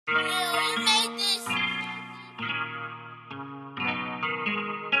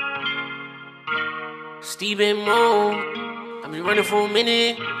Steve and Mo, I've been running for a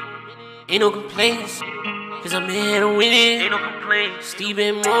minute. Ain't no complaints, cause I'm here to win it. Ain't no complaints. Steve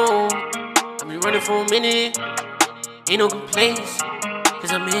and Mo, I've been running for a minute. Ain't no complaints,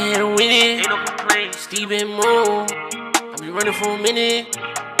 cause I'm here to win it. Ain't no complaints. Steve and Mo, I've been running for a minute.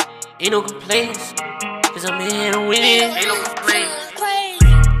 Ain't no complaints, cause I'm here to win it. Ain't no complaints.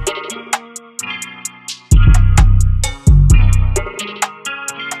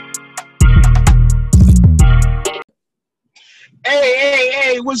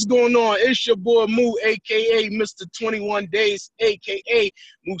 Hey, what's going on? It's your boy Moo, aka Mr. 21 Days, aka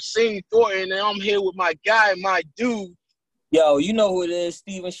Muhsin Thornton, and I'm here with my guy, my dude. Yo, you know who it is,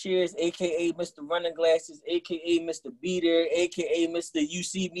 Steven Shears, a.k.a. Mr. Running Glasses, a.k.a. Mr. Beater, a.k.a. Mr. You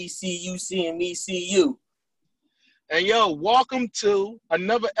See Me See You, Seeing Me See You. And yo, welcome to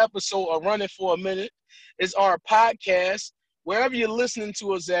another episode of Running for a Minute. It's our podcast, wherever you're listening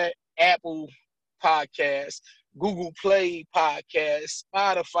to us at, Apple Podcasts, Google Play Podcast,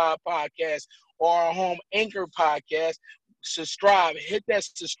 Spotify Podcast, or our home Anchor Podcast. Subscribe, hit that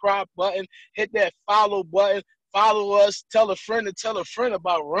subscribe button, hit that follow button. Follow us, tell a friend to tell a friend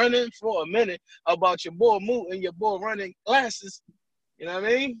about Running for a Minute, about your boy Moo and your boy Running Glasses. You know what I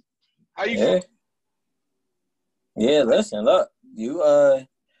mean? How you feel? Yeah, listen, look, you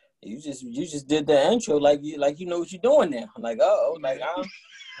just did the intro like you know what you're doing now. Like, I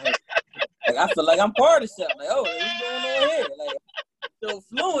feel like I'm part of something. Like, oh, what's going on here? Like, so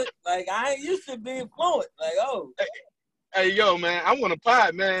fluent. Like, I ain't used to being fluent. Like, oh. Hey, yo, man, I want a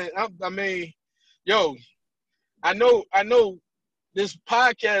pod, man. I mean, yo, I know this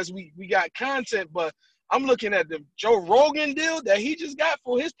podcast, we got content, but I'm looking at the Joe Rogan deal that he just got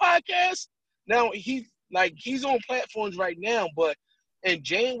for his podcast. Now, he's on platforms right now, but in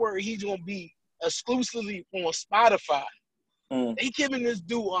January, he's going to be exclusively on Spotify. They giving this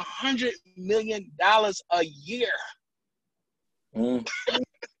dude $100 million a year.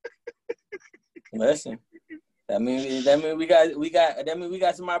 Listen, that mean we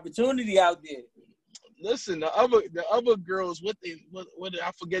got some opportunity out there. Listen, the other girls, what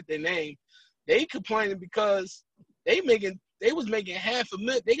I forget their name, they complaining because they was making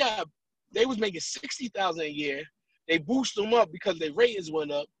 $500,000. They was making $60,000 a year. They boosted them up because their ratings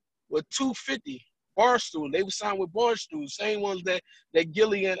went up with $250. Barstool, they were signed with Barstool, same ones that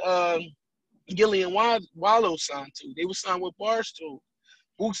Gillian Wallow signed to. They were signed with Barstool.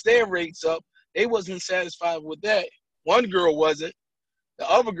 Boost their rates up. They wasn't satisfied with that. One girl wasn't.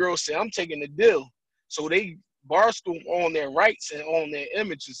 The other girl said, "I'm taking the deal." So they Barstool on their rights and on their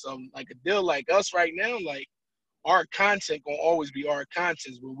image or something. Like a deal like us right now, like our content gonna always be our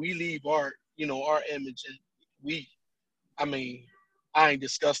content, but we leave our image, and I ain't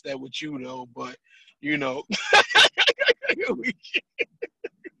discussed that with you though, but we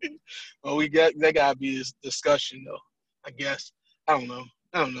got that gotta be this discussion though. I guess I don't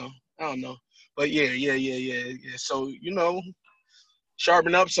know, but yeah. So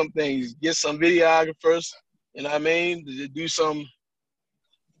sharpen up some things, get some videographers. You know what I mean? Do some,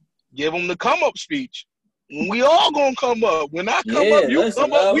 give them the come up speech. When we all gonna come up. When I come up, you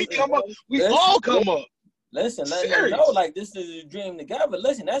come up, we come up, we all come up. Listen, let them know like this is a dream together.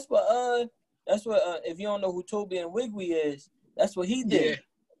 Listen, that's what if you don't know who Toby and Wigwey is, that's what he did. Yeah.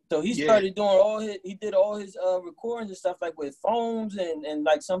 So he started doing he did all his recordings and stuff like with phones and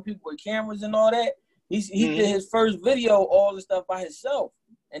like some people with cameras and all that. He did his first video, all the stuff by himself.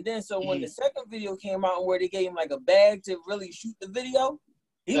 And then so when the second video came out where they gave him like a bag to really shoot the video,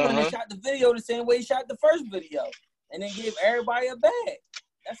 he went and shot the video the same way he shot the first video. And then gave everybody a bag.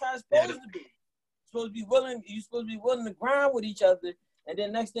 That's how it's supposed to be. You're supposed to be willing to grind with each other. And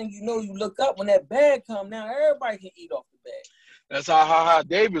then next thing you know, you look up when that bag come, now everybody can eat off the bag. That's how HaHa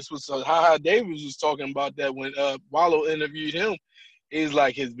Davis was talking about that when Wallow interviewed him. He's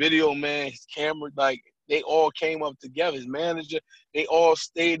like his video man, his camera, like they all came up together. His manager, they all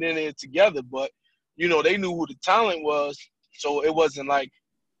stayed in there together. But they knew who the talent was, so it wasn't like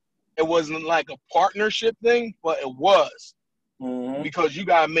a partnership thing, but it was because you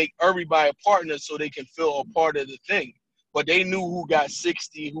gotta make everybody a partner so they can feel a part of the thing. But they knew who got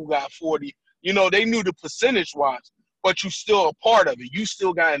 60, who got 40. They knew the percentage wise, but you still a part of it. You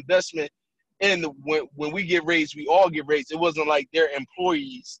still got investment. And when we get raised, we all get raised. It wasn't like they're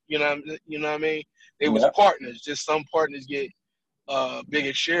employees. You know what I mean? They was partners. Just some partners get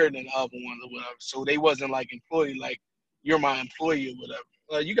bigger share than the other ones or whatever. So they wasn't like employee, like you're my employee or whatever.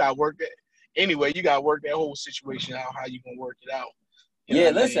 You gotta work that anyway. You gotta work that whole situation out. How you gonna work it out?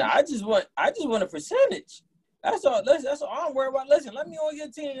 Listen, I just want a percentage. That's all. Listen, that's all I'm worried about. Listen, let me on your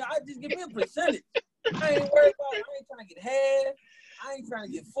team. I just give me a percentage. I ain't worried about. I ain't trying to get half. I ain't trying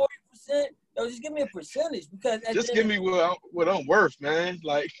to get 40%. Yo, just give me a percentage because just give me what I'm worth, man.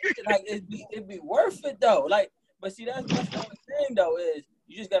 Like it'd be worth it though. Like, but see, that's the only thing though is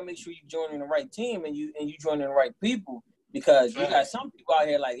you just gotta make sure you joining the right team and you joining the right people because you got some people out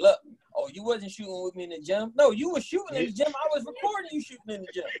here like, look, oh, you wasn't shooting with me in the gym. No, you were shooting in the gym. I was recording you shooting in the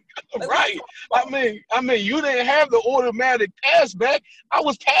gym. Like, right. I mean, you didn't have the automatic pass back. I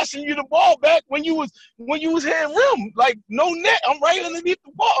was passing you the ball back when you was hitting rim. Like no net. I'm right underneath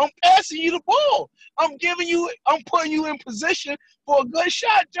the ball. I'm passing you the ball. I'm putting you in position for a good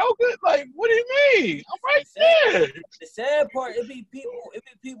shot, Joker. Like, what do you mean? I'm right there. The sad part, it be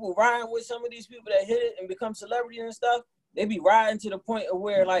people riding with some of these people that hit it and become celebrities and stuff. They be riding to the point of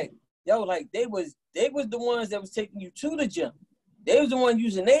where like, yo, like they was the ones that was taking you to the gym. They was the ones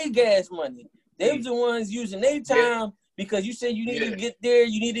using their gas money. They was the ones using their time because you said you needed to get there,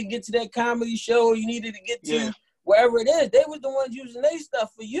 you needed to get to that comedy show, you needed to get to wherever it is. They was the ones using their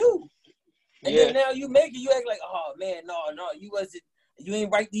stuff for you. And then now you make it, you act like, oh man, no, you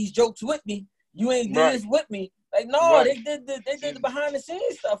ain't write these jokes with me. You ain't do this with me. Like, no, they did the behind the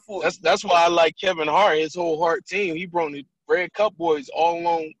scenes stuff for you. That's why I like Kevin Hart, his whole Hart team. He brought the Red Cup boys all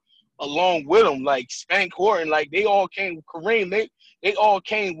along with him, like Spank Horton, like they all came. Kareem, they all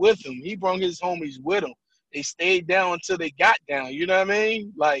came with him. He brought his homies with him. They stayed down until they got down. You know what I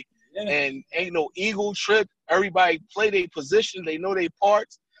mean? Like, and ain't no ego trip. Everybody play their position. They know their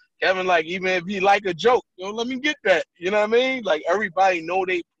parts. Kevin, like, even if he like a joke, let me get that. You know what I mean? Like, everybody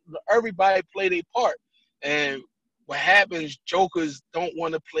play their part. And what happens, jokers don't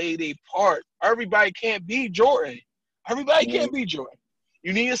want to play their part. Everybody can't be Jordan. Everybody can't be Jordan.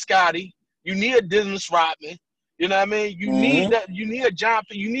 You need a Scotty. You need a Dennis Rodman. You know what I mean? You need that. You need a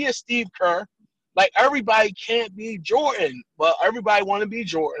Jonathan. You need a Steve Kerr. Like, everybody can't be Jordan, but everybody want to be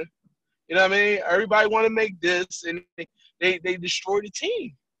Jordan. You know what I mean? Everybody want to make this, and they destroy the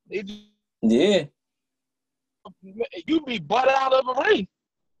team. You be butt out of a ring.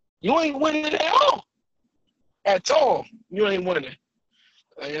 You ain't winning at all. At all. You ain't winning.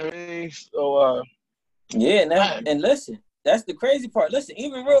 You know what I mean? So, and listen, that's the crazy part. Listen,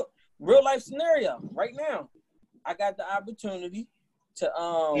 even real life scenario right now, I got the opportunity to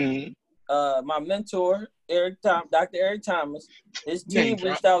my mentor, Dr. Eric Thomas, his team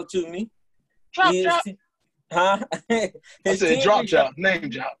reached out to me. Drop. His team name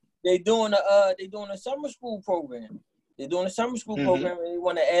drop. They doing a summer school program. They're doing a summer school program and they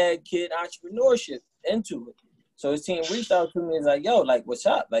want to add kid entrepreneurship into it. So his team reached out to me and was like, yo, like, what's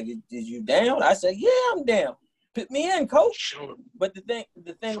up? Like, is you down? I said, yeah, I'm down. Put me in, coach. Sure. But the thing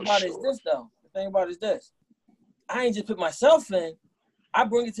about it is this, though. The thing about it is this. I ain't just put myself in. I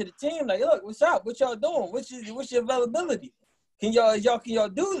bring it to the team. Like, look, what's up? What y'all doing? What's your availability? Can y'all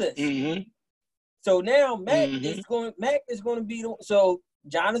do this? So now Mac is going to be so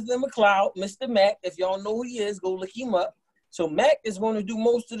Jonathan McLeod, Mr. Mac. If y'all know who he is, go look him up. So Mac is going to do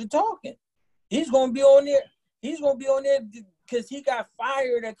most of the talking. He's going to be on there. He's going to be on there because he got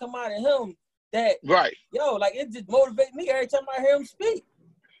fire that come out of him. That yo, like it just motivates me every time I hear him speak.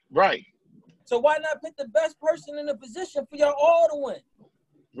 Right. So why not pick the best person in the position for y'all all to win?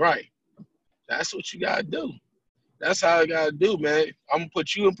 Right. That's what you gotta do. That's how I gotta do, man. I'm gonna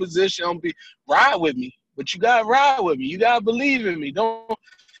put you in position. I'm gonna ride with me, but you gotta ride with me. You gotta believe in me. Don't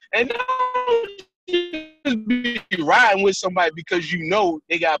just be riding with somebody because you know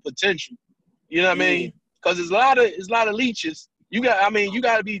they got potential. You know what I mean? Because there's a lot of leeches. You gotta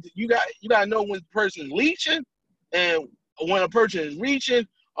know when the person's leeching and when a person is reaching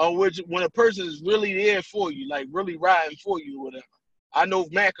or when a person is really there for you, like really riding for you or whatever. I know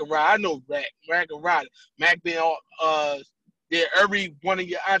Mac can ride. I know Mac can ride. Mac been there every one of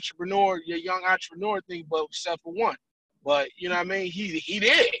your young entrepreneur thing, but except for one. But you know what I mean? He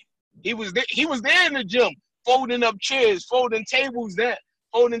there. He was there in the gym, folding up chairs, folding tables there.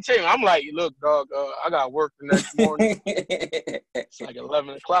 I'm like, look, dog, I got work the next morning. It's like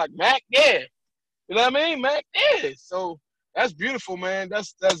 11 o'clock. Mac, yeah. You know what I mean? Mac, yeah. So that's beautiful, man.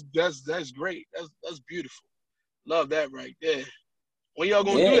 That's great. That's beautiful. Love that right there. When y'all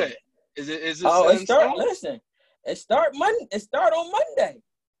gonna do that? Is it listen. It start on Monday.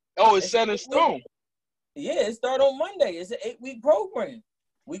 Oh, it's set in stone. Yeah, it start on Monday. It's an 8-week program.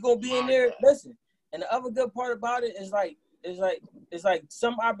 We gonna be in there. Listen, and the other good part about it is like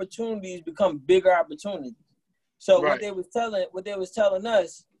some opportunities become bigger opportunities. So what they was telling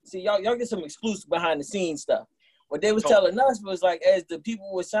us, see y'all get some exclusive behind the scenes stuff. What they was telling us was like as the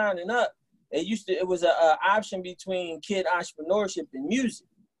people were signing up, it was a option between kid entrepreneurship and music.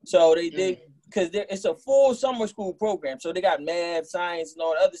 So they because it's a full summer school program. So they got math, science, and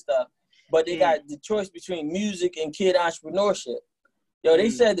all the other stuff. But they got the choice between music and kid entrepreneurship. Yo, they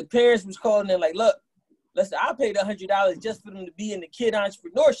said the parents was calling in like, look, listen, I paid $100 just for them to be in the kid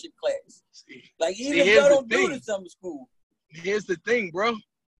entrepreneurship class. Like, even if y'all don't do the summer school. Here's the thing, bro.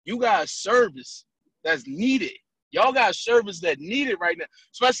 You got a service that's needed. Y'all got a service that needed right now,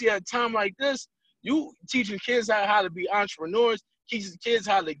 especially at a time like this. You teaching kids how to be entrepreneurs, teaching kids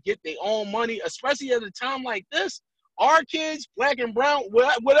how to get their own money, especially at a time like this. Our kids, black and brown,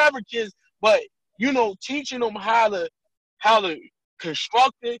 whatever kids, but you know, teaching them how to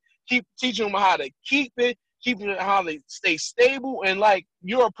construct it, keep teaching them how to keep it, keeping it how to stay stable, and like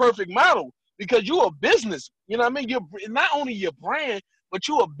you're a perfect model because you're a business. You know what I mean? You're not only your brand, but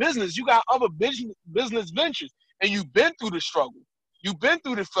you're a business. You got other business ventures, and you've been through the struggle. You've been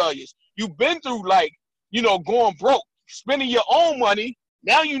through the failures. You've been through, like, you know, going broke, spending your own money.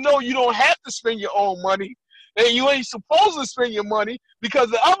 Now you know you don't have to spend your own money, and you ain't supposed to spend your money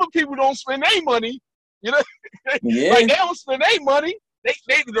because the other people don't spend their money. You know, like they don't spend their money.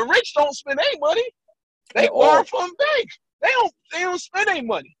 The rich don't spend their money. They borrow from banks. They don't spend their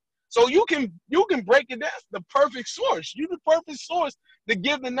money. So you can break it down. The perfect source. You the perfect source to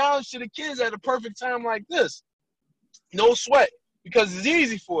give the knowledge to the kids at a perfect time like this. No sweat, because it's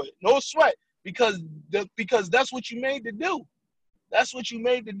easy for it. No sweat, because that's what you made to do. That's what you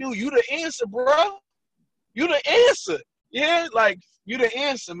made to do. You the answer, bro. You the answer. Yeah, like you the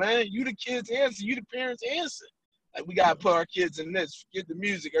answer, man. You the kids' answer. You the parents' answer. Like we gotta put our kids in this. Forget the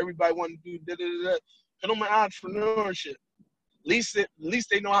music. Everybody want to do da-da-da-da. Put them in entrepreneurship. At least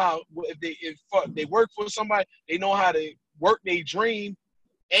they know how. If they work for somebody, they know how to work their dream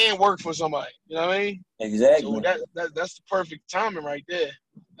and work for somebody. You know what I mean? Exactly. So that's the perfect timing right there.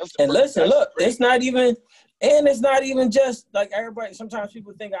 And listen, look, it's not even just like everybody. Sometimes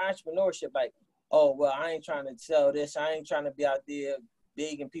people think of entrepreneurship like, oh, well, I ain't trying to sell this. I ain't trying to be out there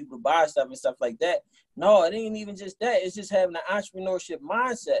begging people to buy stuff and stuff like that. No, it ain't even just that. It's just having an entrepreneurship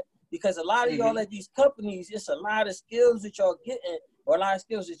mindset. Because a lot of y'all at these companies, it's a lot of skills that y'all getting, or a lot of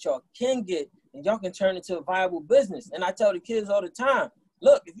skills that y'all can get, and y'all can turn into a viable business. And I tell the kids all the time,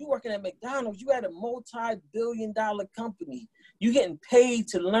 look, if you're working at McDonald's, you at a multi-billion-dollar company. You're getting paid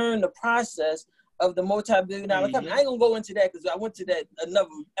to learn the process of the multi-billion-dollar company. I ain't gonna go into that because I went to that another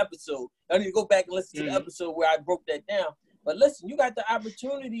episode. I need to go back and listen to the episode where I broke that down. But listen, you got the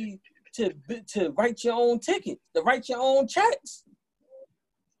opportunity to write your own ticket, to write your own checks.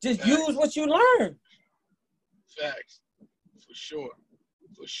 Just use what you learn. Facts. For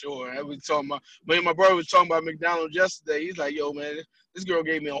sure. I was talking about, my brother was talking about McDonald's yesterday. He's like, yo, man, this girl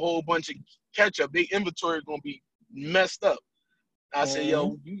gave me a whole bunch of ketchup. Their inventory is going to be messed up. I said,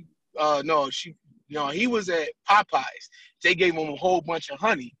 yo, he was at Popeyes. They gave him a whole bunch of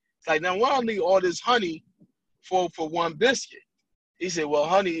honey. It's like, now why do I need all this honey for one biscuit? He said, well,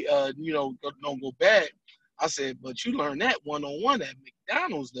 honey, don't go bad. I said, but you learn that one-on-one at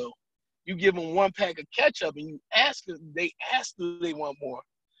McDonald's, though. You give them one pack of ketchup and you ask them, they ask do they want more.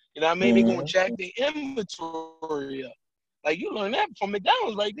 You know what I mean? They're going to check their inventory up. Like, you learn that from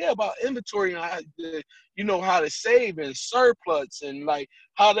McDonald's right there about inventory and how to save and surplus and, like,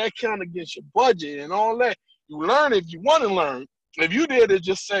 how that count against your budget and all that. You learn if you want to learn. If you did it,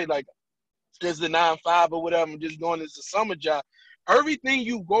 just say, like, there's the 9-5 or whatever, I'm just doing this a summer job. Everything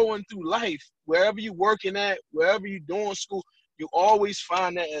you going through life, wherever you working at, wherever you doing school, you always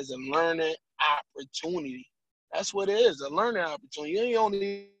find that as a learning opportunity. That's what it is, a learning opportunity. You ain't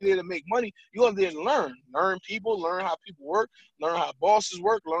only there to make money. You only there to learn people, learn how people work, learn how bosses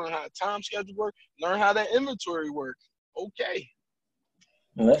work, learn how time schedules work, learn how that inventory works. Okay.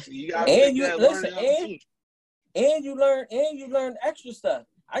 And you learn extra stuff.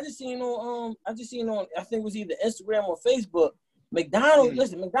 I just seen on I think it was either Instagram or Facebook. McDonald's,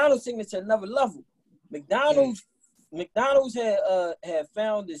 listen, McDonald's taking it to another level. McDonald's had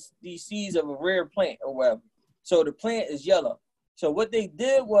found these seeds of a rare plant or whatever. So the plant is yellow. So what they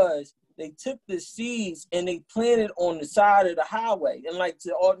did was they took the seeds and they planted on the side of the highway. And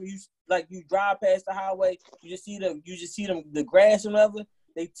you drive past the highway, you just see the grass and whatever.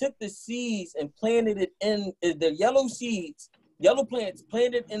 They took the seeds and planted it in the yellow plants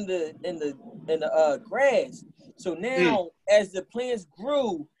planted in the grass. So now, as the plants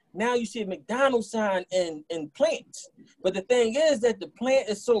grew, now you see a McDonald's sign in plants. But the thing is that the plant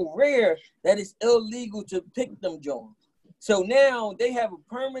is so rare that it's illegal to pick them, John. So now they have a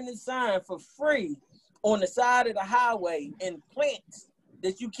permanent sign for free on the side of the highway in plants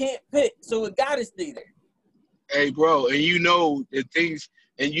that you can't pick. So it got to stay there. Hey, bro, and you know the things,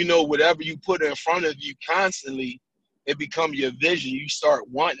 and you know whatever you put in front of you constantly, it becomes your vision. You start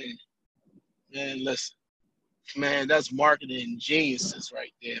wanting it. Man, listen. Man, that's marketing geniuses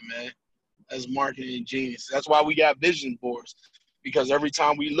right there, man. That's marketing genius. That's why we got vision boards. Because every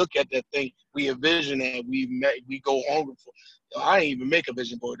time we look at that thing, we envision that we go hungry for. I ain't even make a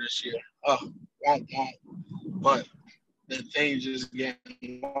vision board this year. Won't. But the thing just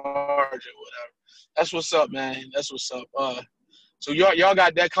getting larger, whatever. That's what's up, man. That's what's up. So y'all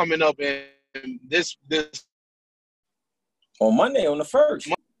got that coming up in this on Monday on the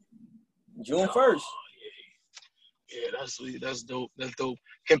 1st, June 1st. Yeah, that's sweet. That's dope. That's dope.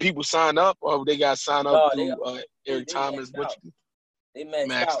 Can people sign up, or they got to sign up through Eric Thomas? They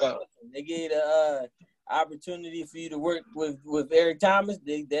maxed out. They gave the opportunity for you to work with Eric Thomas.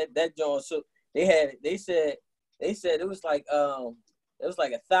 That John. So they said it was like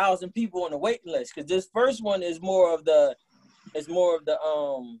 1,000 people on the waiting list, because this first one is more of the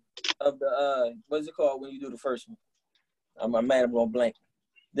what's it called when you do the first one? I'm mad. I'm gonna blank.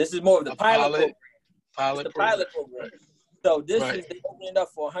 This is more of the pilot program. Pilot program. So this is they opening up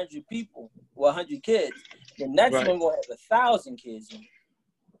for 100 people, 100 kids. The next one gonna have 1,000 kids in it.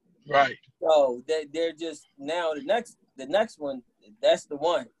 Right. So they're just now the next one. That's the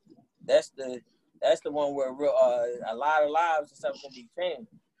one. That's the one where a lot of lives and stuff gonna be changed.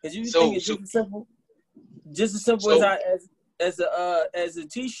 Because you think it's just as simple as a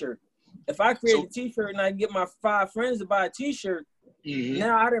T-shirt. If I create a T-shirt and I get my 5 friends to buy a T-shirt,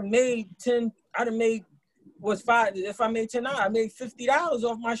 now I done made 10. I done made what's 5. If I made $10, I made $50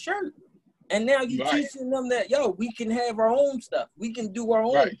 off my shirt. And now you teaching them that we can have our own stuff. We can do our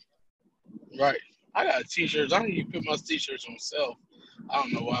own. Right. I got T-shirts. I don't even put my T-shirts on myself. I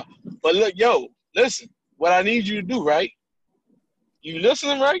don't know why. But look, listen. What I need you to do, right? You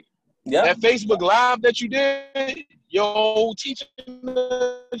listening, right? Yeah. That Facebook Live that you did, your old teaching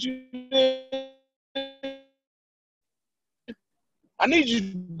that you did, I need you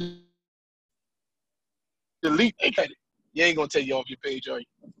to delete it. You ain't gonna take you off your page, are you?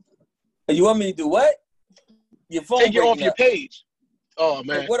 You want me to do what? Your phone take it off your page. Oh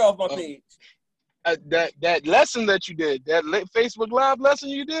man. What off my page? That lesson that you did, that Facebook Live lesson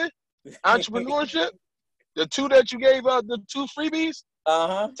you did, entrepreneurship, the 2 that you gave out, the 2 freebies.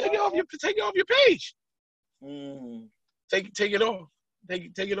 Take it off your page. Take it off.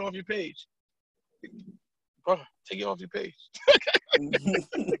 Take it off your page. Take it off your page.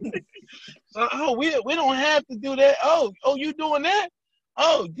 So, we don't have to do that. Oh, you doing that?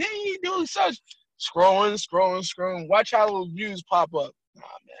 Oh, then you doing such scrolling. Watch how those views pop up.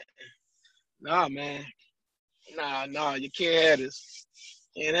 Nah, man. Nah. You can't have this.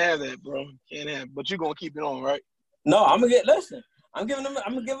 Can't have that, bro. Can't have it. But you're gonna keep it on, right? No, I'm gonna give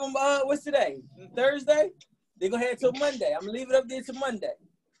them what's today? Thursday? They're gonna have till Monday. I'm gonna leave it up there till Monday.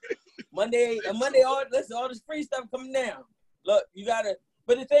 Monday, all this free stuff coming down. Look, you gotta,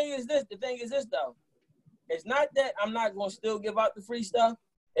 but the thing is this though. It's not that I'm not gonna still give out the free stuff.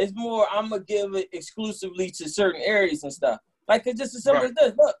 It's more I'm gonna give it exclusively to certain areas and stuff. Like it's just as simple as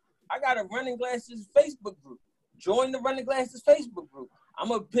this. Look, I got a Running Glasses Facebook group. Join the Running Glasses Facebook group. I'm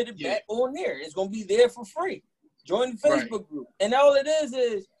gonna put it back on there. It's gonna be there for free. Join the Facebook group. And all it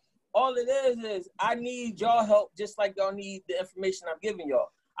is I need y'all help just like y'all need the information I'm giving y'all.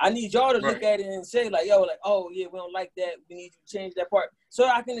 I need y'all to look at it and say we don't like that. We need to change that part. So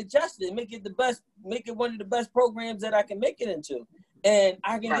I can adjust it, make it one of the best programs that I can make it into. And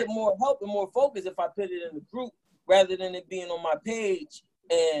I can get more help and more focus if I put it in the group rather than it being on my page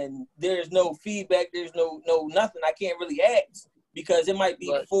and there's no feedback, there's no nothing. I can't really ask because it might be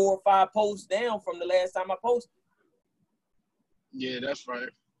 4 or 5 posts down from the last time I posted. Yeah, that's right.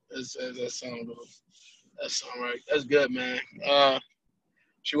 That sounds good. That sounds right. That's good, man.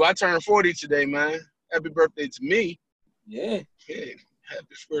 I turned 40 today, man. Happy birthday to me. Yeah. Happy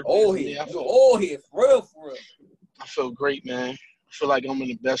birthday. Oh, here. For real. I feel great, man. I feel like I'm in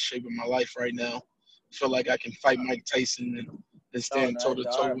the best shape of my life right now. I feel like I can fight Mike Tyson and stand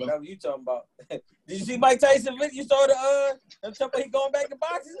toe-to-toe with him. Whatever you talking about. Did you see Mike Tyson? You saw he going back to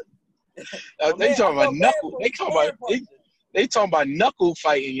boxing? They talking about knuckle. They talking about knuckle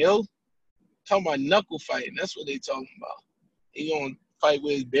fighting, yo. Talking about knuckle fighting. That's what they talking about. He gonna fight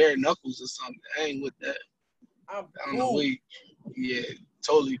with his bare knuckles or something. I ain't with that. I don't know. Yeah,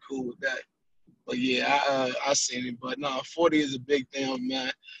 totally cool with that. But yeah, I seen it. But no, 40 is a big thing,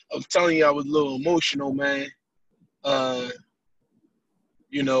 man. I'm telling you, I was a little emotional, man. Got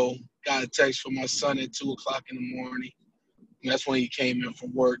a text from my son at 2:00 in the morning. And that's when he came in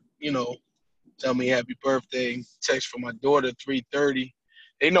from work, tell me happy birthday. Text from my daughter at 3:30.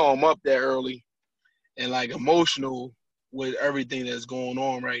 They know I'm up there early and like emotional with everything that's going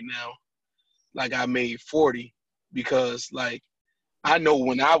on right now. Like I made 40 because like I know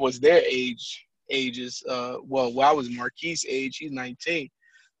when I was their age, ages. Well, I was Marquise age. He's 19,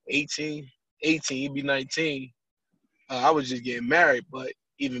 18, he'd be 19. I was just getting married, but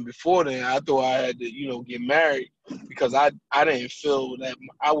even before then, I thought I had to, get married because I didn't feel that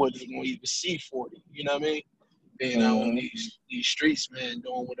I wasn't going to even see 40. You know what I mean? Being out on these streets, man,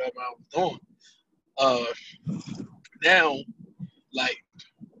 doing whatever I was doing. Now, like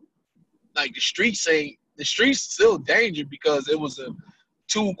the streets still danger because it was a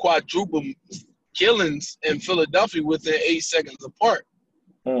 2 quadruple killings in Philadelphia within 8 seconds apart.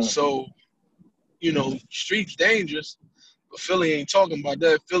 So, streets dangerous, but Philly ain't talking about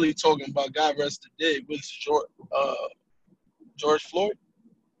that. Philly talking about God rest the dead with George Floyd.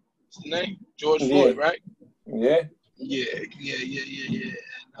 What's the name? George Floyd, right? Yeah. Yeah. And,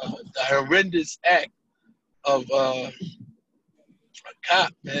 the horrendous act of a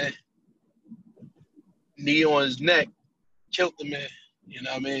cop, man, knee on his neck, killed the man. You know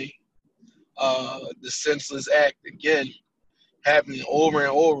what I mean? The senseless act again happening over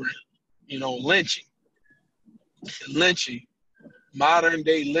and over. Lynching, modern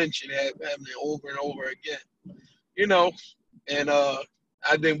day lynching happening over and over again. And I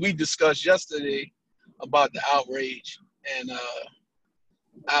think we discussed yesterday about the outrage, and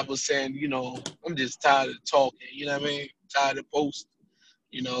I was saying, I'm just tired of talking. You know what I mean? Tired of posting.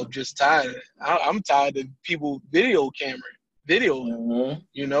 Just tired. I'm tired of people videoing,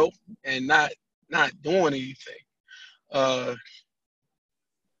 and not doing anything.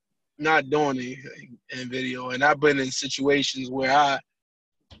 Not doing anything in video. And I've been in situations where I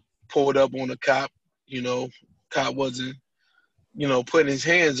pulled up on a cop. Cop wasn't, putting his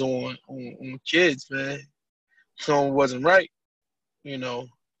hands on kids, man. Something wasn't right, And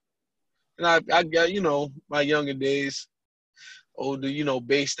I got, my younger days, older,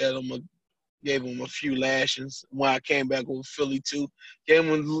 based at him, gave him a few lashings. When I came back with Philly too, gave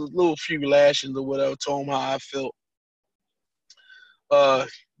him a little few lashings or whatever, told him how I felt.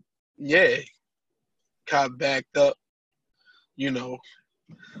 Yeah, cop backed up,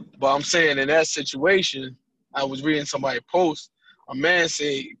 But I'm saying in that situation, I was reading somebody post, a man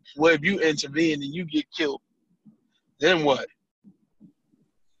said, well, if you intervene and you get killed, then what?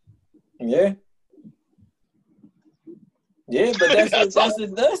 Yeah. Yeah, but that's a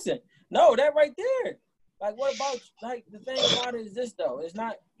lesson. No, that right there. Like, what about, like, the thing about it is this, though. It's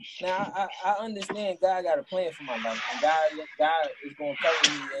not, now, I understand God got a plan for my life, and God is going to cover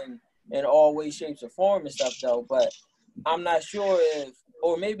me in all ways, shapes, or form and stuff, though, but I'm not sure if,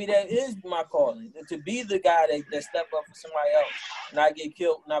 or maybe that is my calling, to be the guy that step up for somebody else, and I get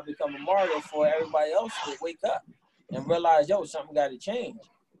killed and I become a martyr for everybody else to wake up and realize, yo, something got to change.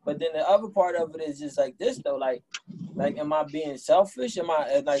 But then the other part of it is just like this, though, like, am I being selfish? Am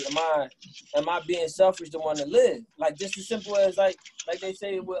I being selfish to want to live? Like, just as simple as like they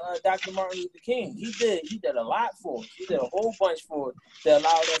say with Dr. Martin Luther King, he did a lot for us. He did a whole bunch for us that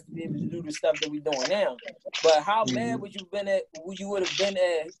allowed us to be able to do the stuff that we're doing now. But how mad would you would have been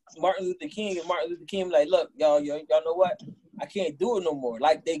at Martin Luther King and Martin Luther King like, look, y'all know what? I can't do it no more.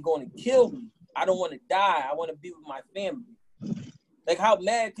 Like, they going to kill me. I don't want to die. I want to be with my family. Like, how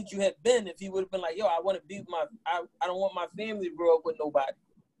mad could you have been if he would have been like, yo, I want to be with I don't want my family to grow up with nobody.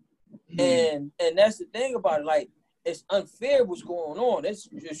 And that's the thing about it. Like, it's unfair what's going on. It's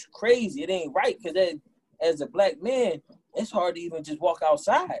crazy. It ain't right. Because as a black man, it's hard to even just walk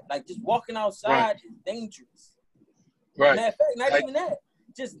outside. Like, just walking outside is dangerous. Right. Matter of fact, not even that.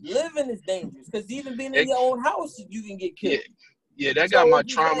 Just living is dangerous. Because even being in your own house, you can get killed. Yeah, that got my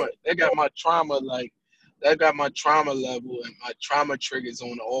trauma. That got my trauma, like, that got my trauma level and my trauma triggers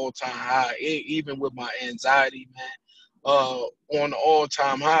on the all-time high, even with my anxiety, man, on the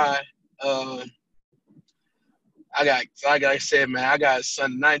all-time high. I got, like I said, man, I got a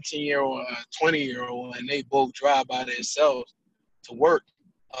son, 19-year-old, 20-year-old, and they both drive by themselves to work.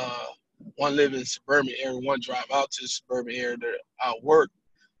 One live in the suburban area, one drive out to the suburban area to out work.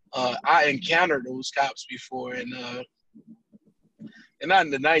 I encountered those cops before, and they're not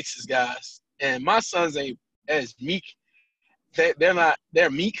the nicest guys. And my sons ain't as meek. They're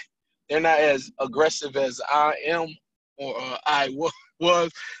meek. They're not as aggressive as I am or I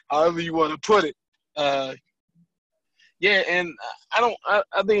was, however you want to put it. Yeah, and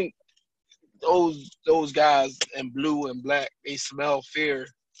I think those guys in blue and black, they smell fear,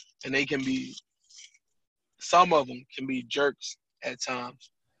 and they can be, some of them can be jerks at times.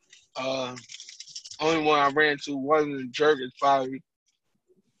 Only one I ran to wasn't a jerk. It's probably,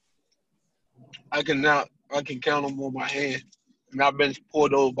 I can count them on my hand. And I've been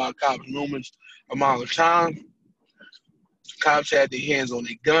pulled over by cops numerous amount of times. Cops had their hands on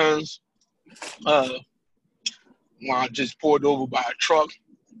their guns. When I just pulled over by a truck.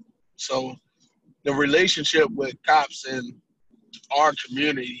 So the relationship with cops in our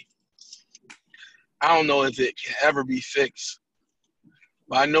community, I don't know if it can ever be fixed.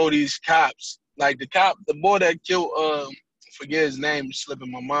 But I know these cops, like the boy that killed, forget his name, it's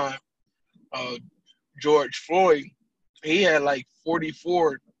slipping my mind, George Floyd, he had like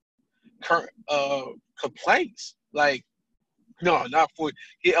 44 complaints. Like, no, not 40.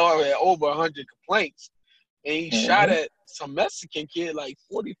 He already had over 100 complaints. And he shot at some Mexican kid like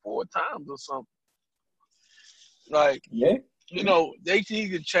 44 times or something. Like, you know, they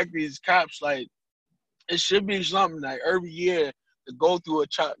need to check these cops. Like, it should be something like every year to go through a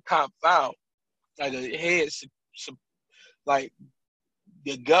cop file. Like, a head, like,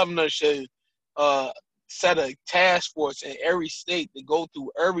 the governor should set a task force in every state to go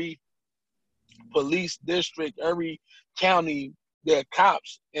through every police district, every county, their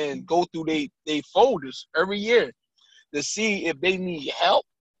cops, and go through they folders every year to see if they need help.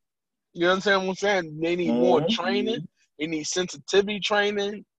 You understand what I'm saying? They need more training. They need sensitivity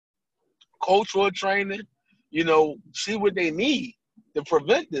training, cultural training. You know, see what they need to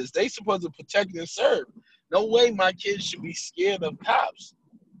prevent this. They supposed to protect and serve. No way my kids should be scared of cops.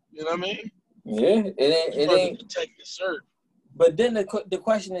 You know what I mean? Yeah, it ain't protect and serve. But then the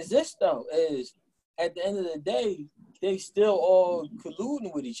question is this though: is at the end of the day, they still all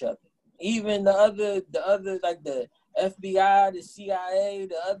colluding with each other. Even the other like the FBI, the CIA,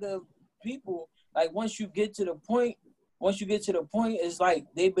 the other people. Like once you get to the point, it's like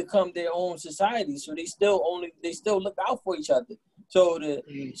they become their own society. So they still look out for each other. So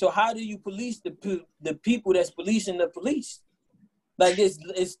so how do you police the people that's policing the police? Like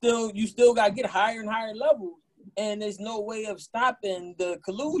it's still, you still got to get higher and higher levels, and there's no way of stopping the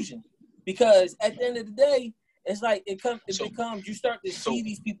collusion, because at the end of the day, it's like it becomes you start to see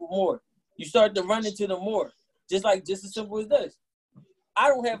these people more, you start to run into them more. Just as simple as this, I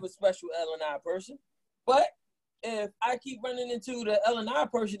don't have a special L&I person, but if I keep running into the L&I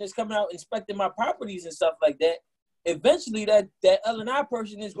person that's coming out inspecting my properties and stuff like that, eventually that L&I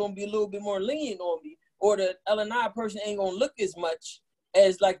person is going to be a little bit more lenient on me. Or the L&I person ain't gonna look as much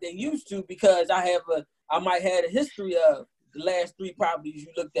as like they used to, because I might have a history of the last 3 properties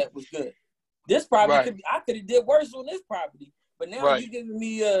you looked at was good. This property I could have did worse on this property, but now you giving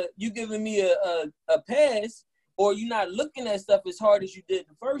me a pass, or you're not looking at stuff as hard as you did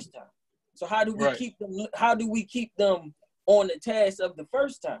the first time. So how do we keep them? How do we keep them on the task of the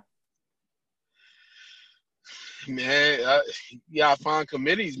first time? Man, I find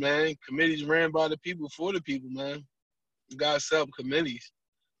committees, man. Committees ran by the people for the people, man. You gotta set up committees.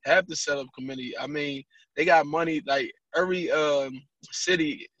 Have to set up committee. I mean, they got money. Like every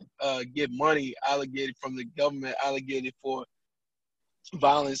city get money allocated from the government, allocated for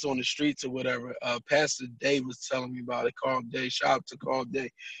violence on the streets or whatever. Pastor Dave was telling me about it. Carl Day, shout out to Carl Day.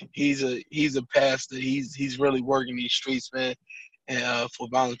 He's a pastor. He's really working these streets, man. And for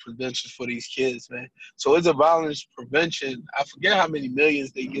violence prevention for these kids, man. So it's a violence prevention. I forget how many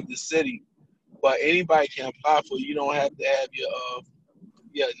millions they give the city, but anybody can apply for it. You don't have to have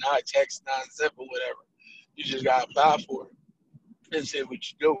your non-tax, non-zip or whatever. You just got to apply for it and see what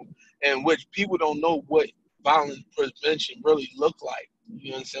you do. And which people don't know what violence prevention really look like.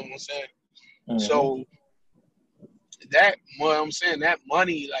 You understand what I'm saying? Mm-hmm. So that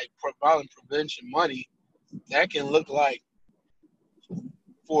money, like violence prevention money, that can look like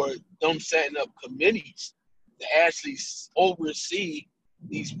for them setting up committees to actually oversee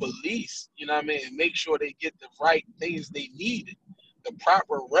these police, you know what I mean, and make sure they get the right things they needed, the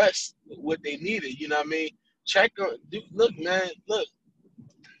proper rest, what they needed, you know what I mean? Check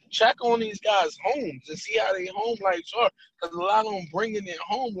on these guys' homes and see how their home lives are, because a lot of them bringing their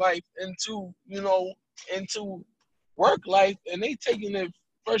home life into work life, and they taking their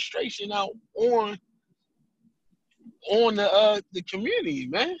frustration out on the community,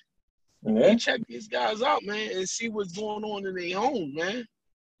 man. Yeah. Check these guys out, man, and see what's going on in their home, man,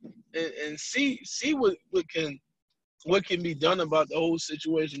 and see what can be done about the whole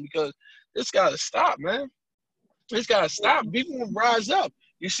situation, because this gotta stop, man. This gotta stop. People will rise up.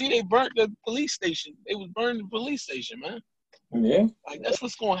 You see, they burnt the police station. They was burning the police station, man. Yeah. Like, that's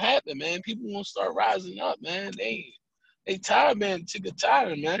what's gonna happen, man. People gonna start rising up, man. They tired, man. Sick of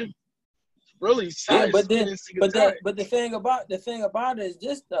tired, man. Really tired. Yeah, but the thing about it is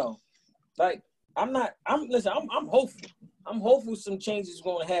this though. Like, I'm hopeful. I'm hopeful some changes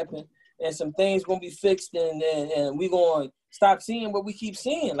going to happen and some things going to be fixed, and we're going to stop seeing what we keep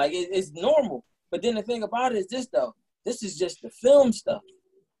seeing. Like, it's normal. But then the thing about it is this, though. This is just the film stuff.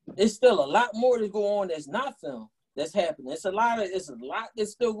 It's still a lot more to go on that's not film that's happening. It's a lot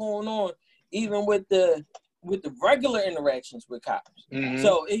that's still going on, even with the with the regular interactions with cops. Mm-hmm.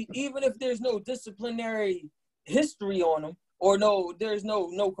 So even if there's no disciplinary history on them, or there's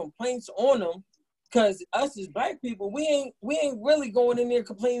no complaints on them, because us as black people, we ain't really going in there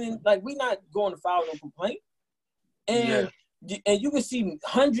complaining. Like, we not going to file no complaint. And and you can see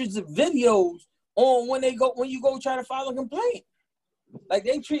hundreds of videos on when you go try to file a complaint. Like,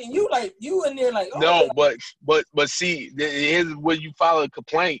 they treating you like you in there like, oh, no, but see, here's where you file a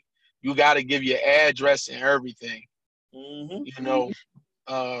complaint. You got to give your address and everything. Mm-hmm. You know,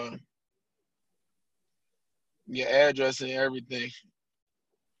 your address and everything.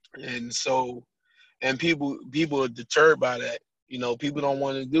 And so, and people are deterred by that. You know, people don't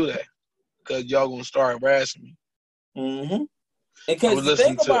want to do that because y'all gonna start harassing me. Mm-hmm. Because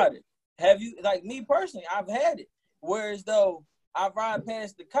think about it. Have you, like me personally, I've had it. Whereas though I ride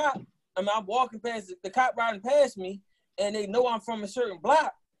past the cop, I'm walking past the cop riding past me, and they know I'm from a certain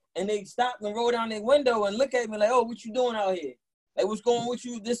block, and they stop and roll down their window and look at me like, oh, what you doing out here? Like, what's going with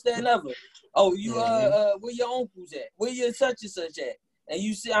you, this, that, and other? Oh, you, where your uncles at? Where your such and such at? And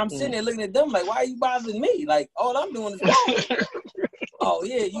you see, I'm sitting there looking at them like, why are you bothering me? Like, all I'm doing is walking. Oh,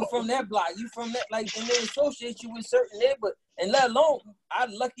 yeah, you from that block. You from that, like, and they associate you with certain neighborhoods. And let alone,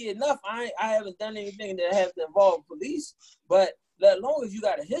 I'm lucky enough, I haven't done anything that has to involve police. But let alone if you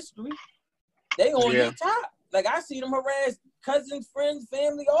got a history, they on your top. Like, I see them harass cousins, friends,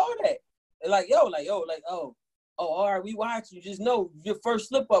 family, all that. And like, oh, all right, we watch you. Just know your first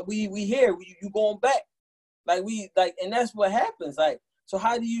slip up, we here. You going back. And that's what happens. Like, so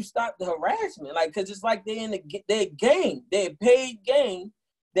how do you stop the harassment? Like, because it's like they're in their gang, they're paid gang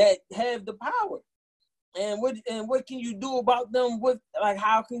that have the power. And what can you do about them? What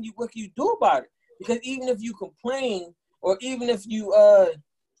can you do about it? Because even if you complain, or even if you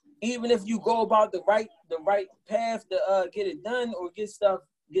go about the right path to get it done or get stuff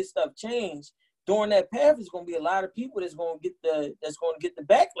changed, during that path is going to be a lot of people that's going to get the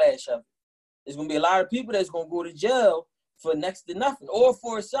backlash of it. There's going to be a lot of people that's going to go to jail for next to nothing, or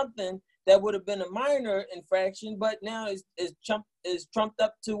for something that would have been a minor infraction, but now is trumped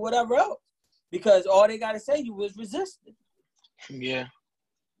up to whatever else, because all they got to say you was resisting. Yeah.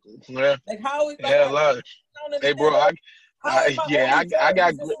 Like, how is a lot. Hey, bro, I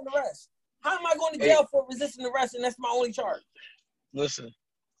got resisting arrest. How am I going to jail for resisting arrest, and that's my only charge? Listen,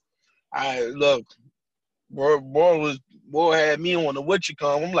 boy had me on the what you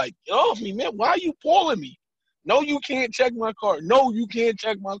come. I'm like, get off me, man. Why are you pulling me? No, you can't check my car. No, you can't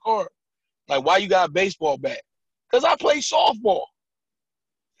check my car. Like, why you got a baseball bat? Because I play softball.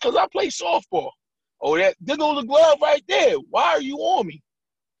 Oh, there goes the glove right there. Why are you on me?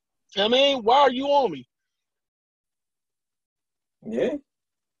 I mean, why are you on me? Yeah.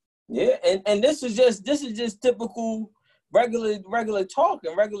 Yeah. And this is just typical regular talk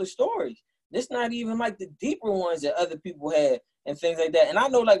and regular stories. This not even like the deeper ones that other people had and things like that. And I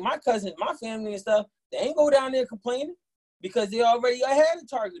know, like, my cousins, my family and stuff, they ain't go down there complaining because they already had a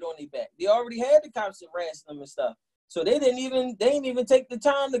target on their back. They already had the cops harassing them and stuff. So they didn't even take the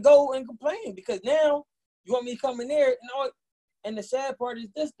time to go and complain, because now you want me to come in there and all. And the sad part is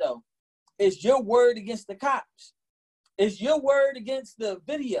this, though. It's your word against the cops. It's your word against the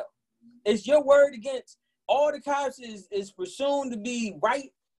video. It's your word against all the cops is presumed to be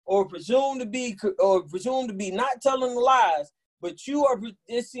right, or presumed to be not telling the lies, but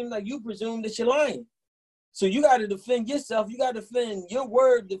it seems like you presume that you're lying. So you got to defend yourself. You got to defend your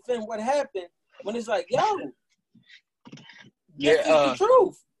word, defend what happened, when it's like, yo, this is the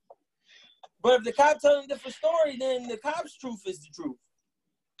truth. But if the cop telling a different story, then the cop's truth is the truth.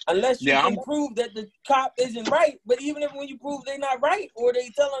 Unless you can prove that the cop isn't right. But even if when you prove they're not right or they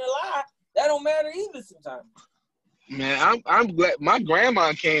telling a lie, that don't matter either sometimes. Man, I'm glad my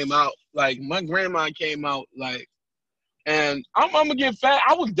grandma came out. And I'm gonna get fat.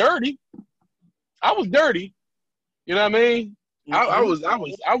 I was dirty. You know what I mean?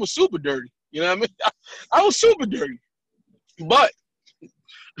 Mm-hmm. I was super dirty. You know what I mean? I was super dirty. But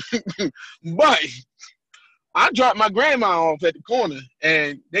I dropped my grandma off at the corner,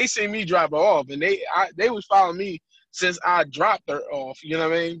 and they seen me drop her off, and they was following me since I dropped her off. You know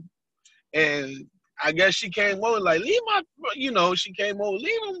what I mean? And I guess she came over like, she came over,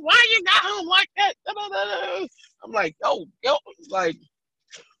 leave him. Why you got home like that? Da-da-da-da. I'm like, yo, like,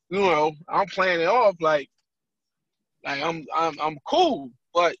 I'm playing it off like I'm cool,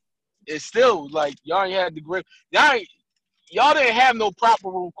 but it's still like y'all ain't had the grip. Y'all didn't have no proper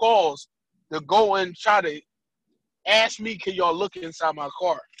calls to go and try to ask me, can y'all look inside my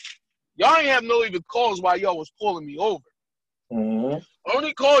car? Y'all ain't have no even calls while y'all was pulling me over. Mm-hmm.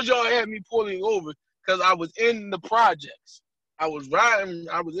 Only calls y'all had me pulling over because I was in the projects. I was in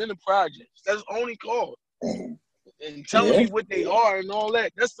the projects. That's the only call. and telling me what they are and all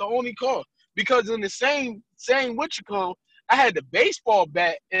that. That's the only call. Because in the same what you call, I had the baseball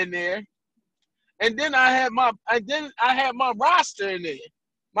bat in there, and then I had my roster in there,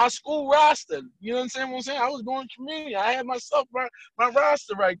 my school roster. You know what I'm saying? I was going community. I had my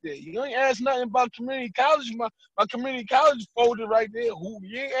roster right there. You ain't ask nothing about community college. My community college folder right there. Who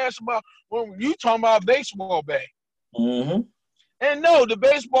you ain't asked about when you talking about baseball bat? Mm-hmm. And no, the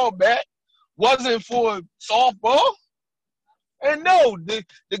baseball bat wasn't for softball. And no, the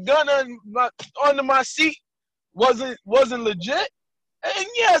gun under my seat wasn't legit. And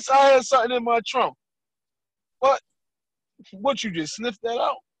yes, I had something in my trunk. But what, you just sniffed that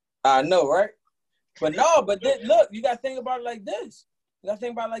out? I know, right? But no, but look, you got to think about it like this.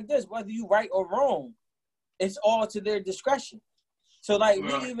 Whether you right or wrong, it's all to their discretion. So like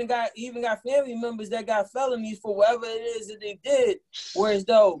we even got family members that got felonies for whatever it is that they did. Whereas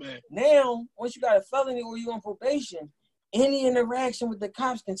though now, once you got a felony or you on probation, any interaction with the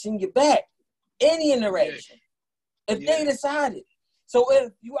cops can send you back. Any interaction. If they decided. So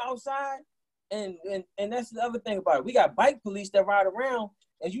if you outside, and that's the other thing about it. We got bike police that ride around,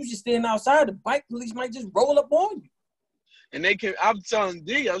 and you just standing outside, the bike police might just roll up on you. And they can, I'm telling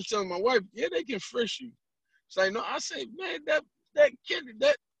my wife, they can frisk you. It's like, no, I say, man, that kid,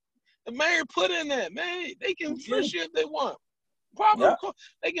 that the mayor put in that, man, they can frisk you if they want. Probably,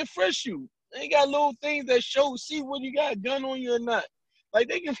 they can frisk you. They got little things that see whether you got a gun on you or not. Like,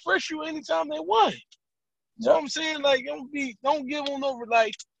 they can frisk you anytime they want. So I'm saying, like, don't give them over.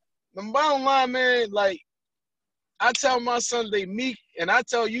 Like, the bottom line, man, like, I tell my son they meek, and I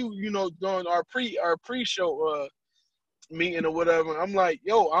tell you, during our pre-show meeting or whatever, I'm like,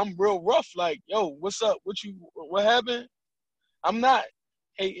 yo, I'm real rough. Like, yo, what's up? What happened? I'm not.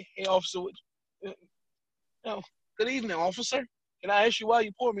 Hey, officer. Good evening, officer. Can I ask you why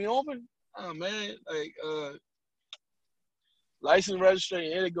you pulled me over? Oh, man, like, license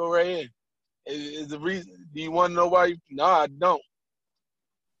registration, here they go right in. Is the reason? Do you want to know why? No, I don't.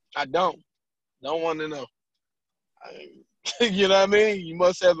 Don't want to know. You know what I mean? You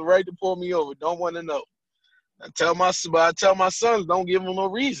must have the right to pull me over. Don't want to know. I tell my sons, don't give them no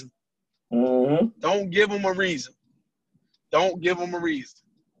reason. Mm-hmm. Don't give them a reason. Don't give them a reason.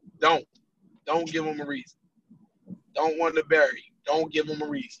 Don't give them a reason. Don't want to bury. Don't give them a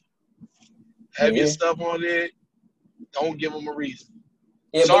reason. Have your stuff on there. Don't give them a reason.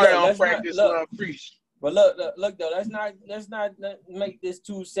 Yeah, sorry, I don't practice what I preach. But look though, let's not make this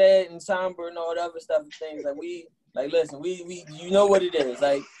too sad and somber and all the other stuff and things. Listen, we you know what it is.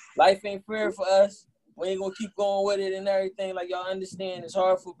 Like, life ain't fair for us. We ain't gonna keep going with it and everything. Like, y'all understand, it's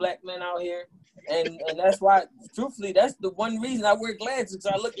hard for black men out here, and that's why, truthfully, that's the one reason I wear glasses,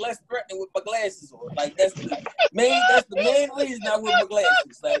 because I look less threatening with my glasses on. Like, that's the main reason I wear my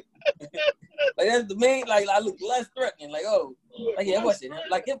glasses. Like that's the main. Like, I look less threatening. Like, oh, like, yeah, it wasn't him.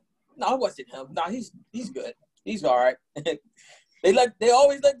 Like, no, it wasn't him. No, he's good. He's all right. They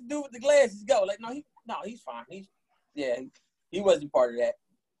always let the dude with the glasses go. Like, he's fine. He wasn't part of that.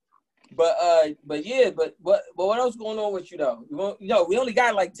 But what else going on with you though? We only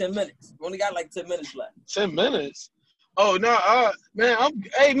got like 10 minutes. We only got like 10 minutes left. 10 minutes? Oh no, man.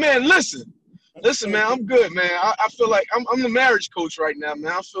 Hey man, listen, man. I'm good, man. I feel like I'm the marriage coach right now,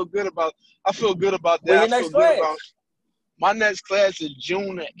 man. I feel good about that. When's your next class? My next class is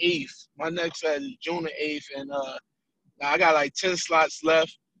June the 8th. And I got like 10 slots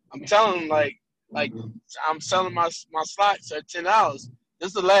left. I'm telling them like I'm selling my slots at $10. This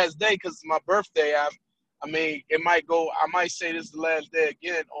is the last day because it's my birthday. I mean, it might go. I might say this is the last day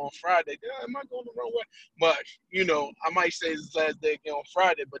again on Friday. Yeah, it might go the wrong way, but I might say this is the last day again on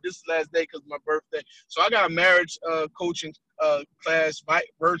Friday. But this is the last day because it's my birthday. So I got a marriage coaching class,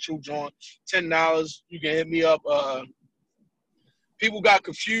 virtual joint, $10. You can hit me up. People got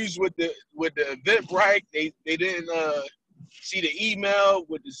confused with the Eventbrite. They didn't see the email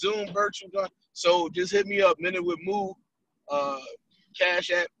with the Zoom virtual joint. So just hit me up. Minute with Moo. Cash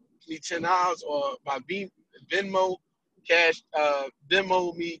at me $10 or my Venmo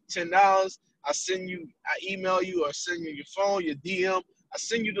Venmo me $10. I email you or send you your phone, your DM. I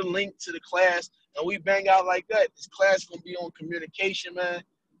send you the link to the class and we bang out like that. This class is gonna be on communication, man.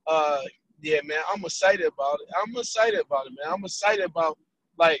 Yeah, man, I'm excited about it. Man. I'm excited about,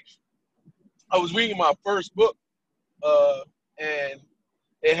 like, I was reading my first book, and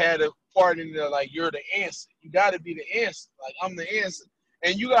it had a part in there like, you're the answer. You got to be the answer. Like, I'm the answer.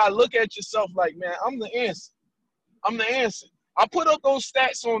 And you got to look at yourself like, man, I'm the answer. I put up those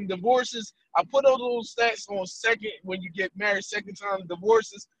stats on divorces. I put up those stats on when you get married, second time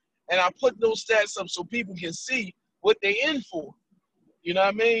divorces. And I put those stats up so people can see what they in for. You know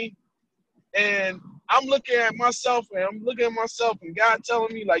what I mean? And I'm looking at myself and God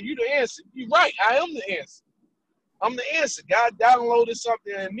telling me, like, you the answer. You're right. I am the answer. I'm the answer. God downloaded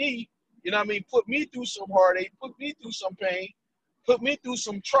something in me, you know what I mean? Put me through some heartache, put me through some pain, put me through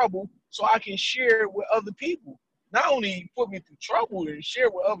some trouble so I can share it with other people. Not only put me through trouble and share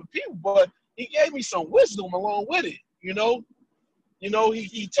it with other people, but he gave me some wisdom along with it, you know? He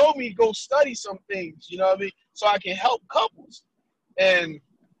told me to go study some things, you know what I mean? So I can help couples. And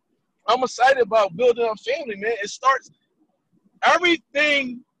I'm excited about building a family, man. It starts,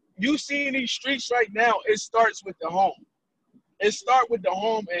 everything you see in these streets right now, it starts with the home. It starts with the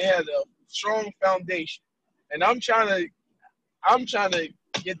home and has a strong foundation. And I'm trying to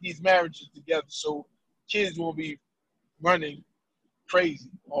get these marriages together so kids won't be running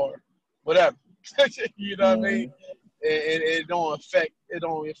crazy or whatever. You know what I mean? And it don't affect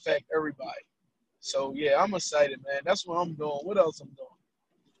everybody. So yeah, I'm excited, man. That's what I'm doing. What else I'm doing?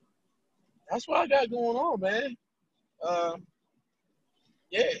 That's what I got going on, man.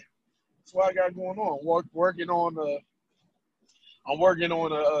 Yeah, that's what I got going on. Working on I'm working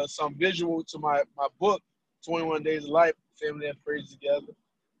on some visual to my book, 21 Days of Life, Family That Prays Together.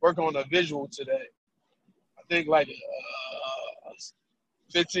 Working on a visual today. I think like a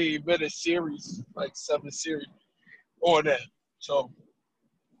 15-minute series, like 7 series on that. So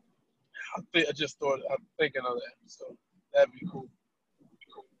I'm thinking of that. So that'd be cool.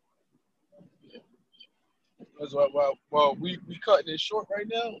 Well, we cutting it short right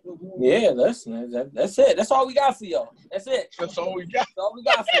now. Yeah, that's it. That's all we got for y'all. That's it. That's all we got. That's all we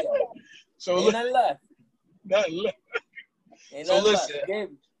got for y'all. So ain't nothing left. Nothing left. Ain't So nothing listen.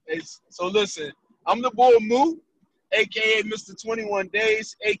 left. Listen. I'm the boy Moo, aka Mr. 21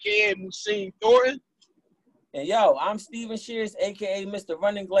 Days, aka Musin Thornton. And yo, I'm Steven Shears, aka Mr.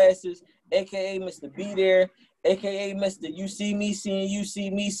 Running Glasses, aka Mr. Be There, aka Mr. You See Me, Seeing You, See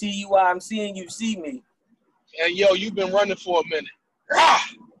Me, See You. I'm seeing you, see me. And yo, you've been running for a minute.